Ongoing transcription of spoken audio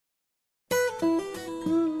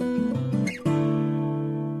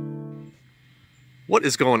What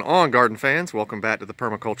is going on, garden fans? Welcome back to the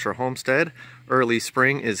Permaculture Homestead. Early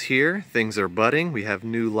spring is here. Things are budding. We have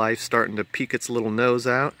new life starting to peek its little nose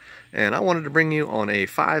out. And I wanted to bring you on a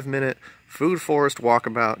 5-minute food forest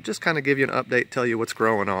walkabout, just kind of give you an update, tell you what's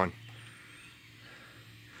growing on.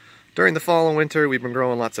 During the fall and winter, we've been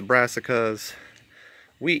growing lots of brassicas.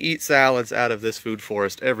 We eat salads out of this food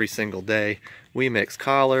forest every single day. We mix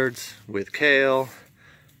collards with kale,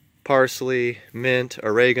 parsley, mint,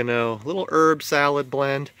 oregano, little herb salad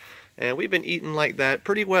blend, and we've been eating like that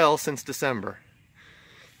pretty well since December.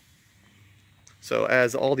 So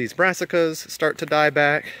as all these brassicas start to die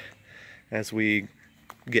back, as we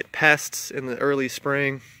get pests in the early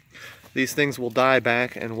spring, these things will die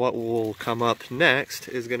back, and what will come up next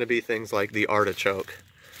is going to be things like the artichoke.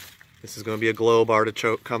 This is going to be a globe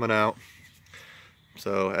artichoke coming out.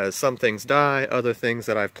 So as some things die, other things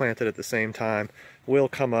that I've planted at the same time will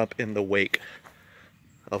come up in the wake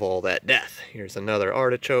of all that death. Here's another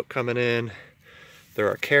artichoke coming in. There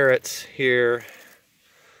are carrots here.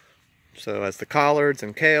 So as the collards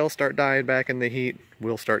and kale start dying back in the heat,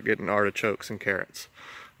 we'll start getting artichokes and carrots.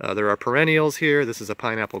 There are perennials here. This is a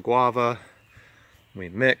pineapple guava. We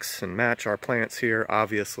mix and match our plants here,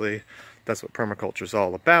 obviously. That's what permaculture is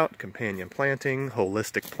all about: companion planting,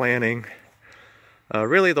 holistic planting.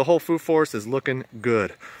 Really, the whole food forest is looking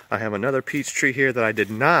good. I have another peach tree here that I did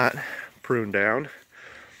not prune down,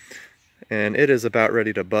 and it is about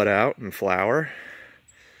ready to bud out and flower.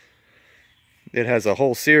 It has a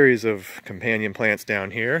whole series of companion plants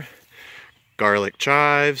down here: garlic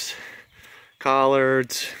chives,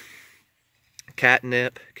 collards,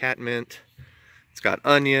 catnip, catmint. It's got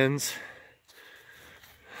onions,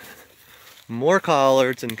 more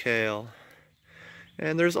collards and kale.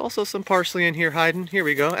 And there's also some parsley in here hiding. Here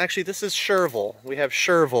we go. Actually, this is chervil. We have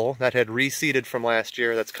chervil that had reseeded from last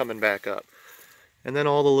year that's coming back up. And then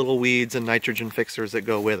all the little weeds and nitrogen fixers that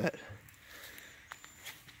go with it.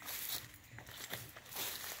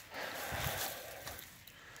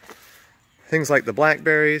 Things like the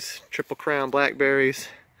blackberries, triple crown blackberries,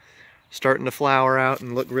 starting to flower out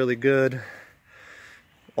and look really good.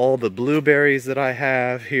 All the blueberries that I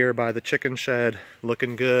have here by the chicken shed,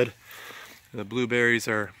 looking good. The blueberries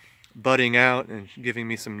are budding out and giving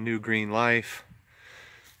me some new green life.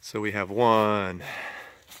 So we have 1,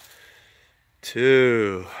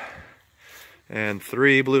 2, and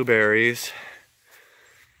 3 blueberries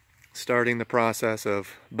starting the process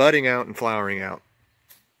of budding out and flowering out.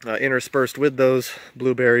 Interspersed with those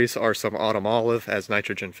blueberries are some autumn olive as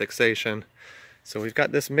nitrogen fixation. So we've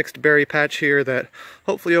got this mixed berry patch here that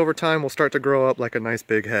hopefully over time will start to grow up like a nice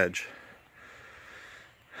big hedge.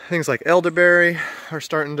 Things like elderberry are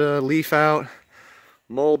starting to leaf out.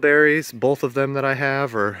 Mulberries, both of them that I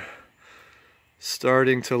have, are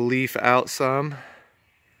starting to leaf out some.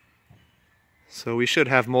 So we should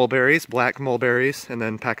have mulberries, black mulberries, and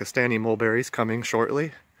then Pakistani mulberries coming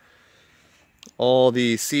shortly. All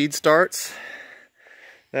the seed starts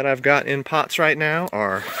that I've got in pots right now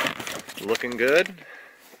are looking good.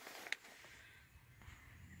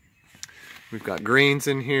 We've got greens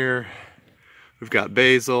in here. We've got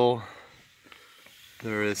basil.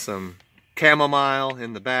 There is some chamomile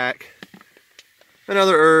in the back. And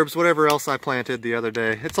other herbs, whatever else I planted the other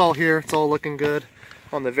day. It's all here, it's all looking good.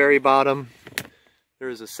 On the very bottom, there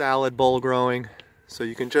is a salad bowl growing. So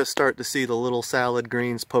you can just start to see the little salad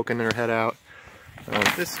greens poking their head out.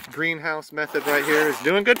 This greenhouse method right here is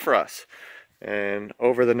doing good for us. And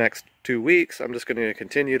over the next 2 weeks, I'm just going to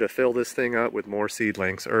continue to fill this thing up with more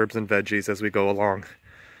seedlings, herbs and veggies as we go along.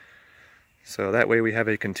 So that way we have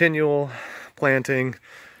a continual planting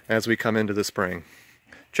as we come into the spring.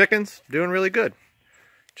 Chickens, doing really good.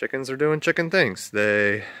 Chickens are doing chicken things.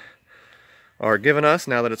 They are giving us,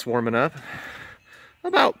 now that it's warming up,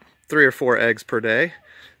 about 3 or 4 eggs per day.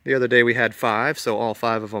 The other day we had 5, so all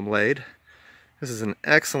 5 of them laid. This is an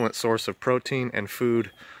excellent source of protein and food.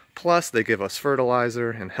 Plus they give us fertilizer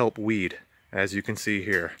and help weed, as you can see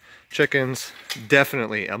here. Chickens,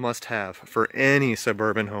 definitely a must-have for any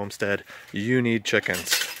suburban homestead. You need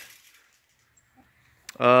chickens.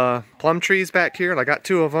 Plum trees back here, and I got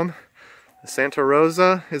 2 of them. The Santa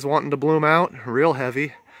Rosa is wanting to bloom out, real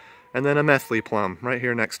heavy. And then a Methley plum right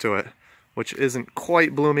here next to it, which isn't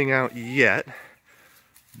quite blooming out yet,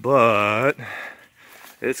 but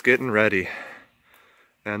it's getting ready.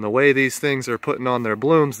 And the way these things are putting on their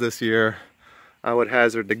blooms this year, I would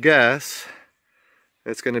hazard to guess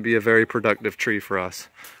it's going to be a very productive tree for us.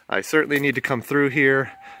 I certainly need to come through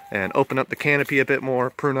here and open up the canopy a bit more,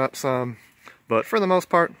 prune up some, but for the most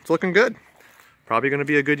part, it's looking good. Probably going to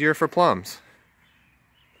be a good year for plums.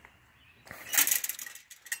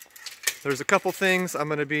 There's a couple things I'm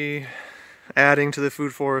going to be adding to the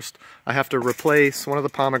food forest. I have to replace one of the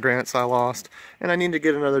pomegranates I lost, and I need to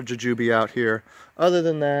get another jujube out here. Other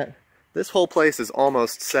than that, this whole place is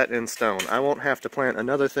almost set in stone. I won't have to plant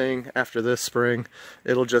another thing after this spring.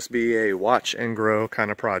 It'll just be a watch and grow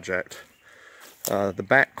kind of project. The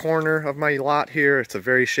back corner of my lot here, it's a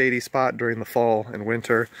very shady spot during the fall and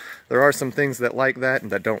winter. There are some things that like that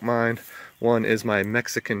and that don't mind. One is my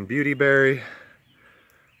Mexican beautyberry,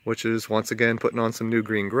 which is once again putting on some new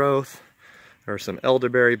green growth. There's some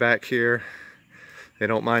elderberry back here. They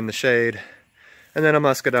don't mind the shade. And then a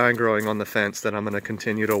muscadine growing on the fence that I'm going to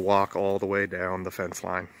continue to walk all the way down the fence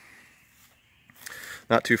line.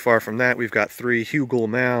 Not too far from that, we've got 3 hugel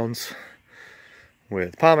mounds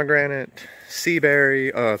with pomegranate,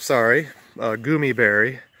 goomyberry,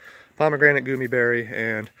 pomegranate, goomyberry,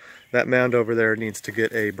 and that mound over there needs to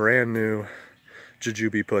get a brand new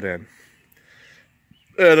jujube put in.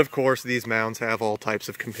 And of course, these mounds have all types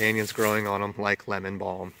of companions growing on them, like lemon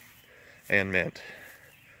balm and mint.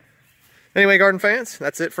 Anyway, garden fans,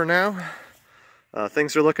 that's it for now.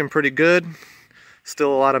 Things are looking pretty good.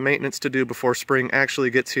 Still a lot of maintenance to do before spring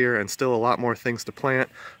actually gets here, and still a lot more things to plant.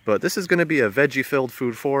 But this is going to be a veggie-filled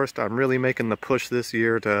food forest. I'm really making the push this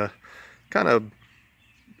year to kind of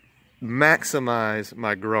maximize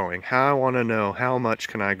my growing. How I want to know how much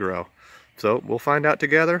can I grow. So we'll find out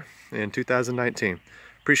together in 2019.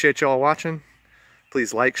 Appreciate y'all watching.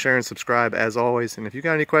 Please like, share, and subscribe as always. And if you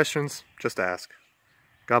got any questions, just ask.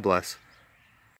 God bless.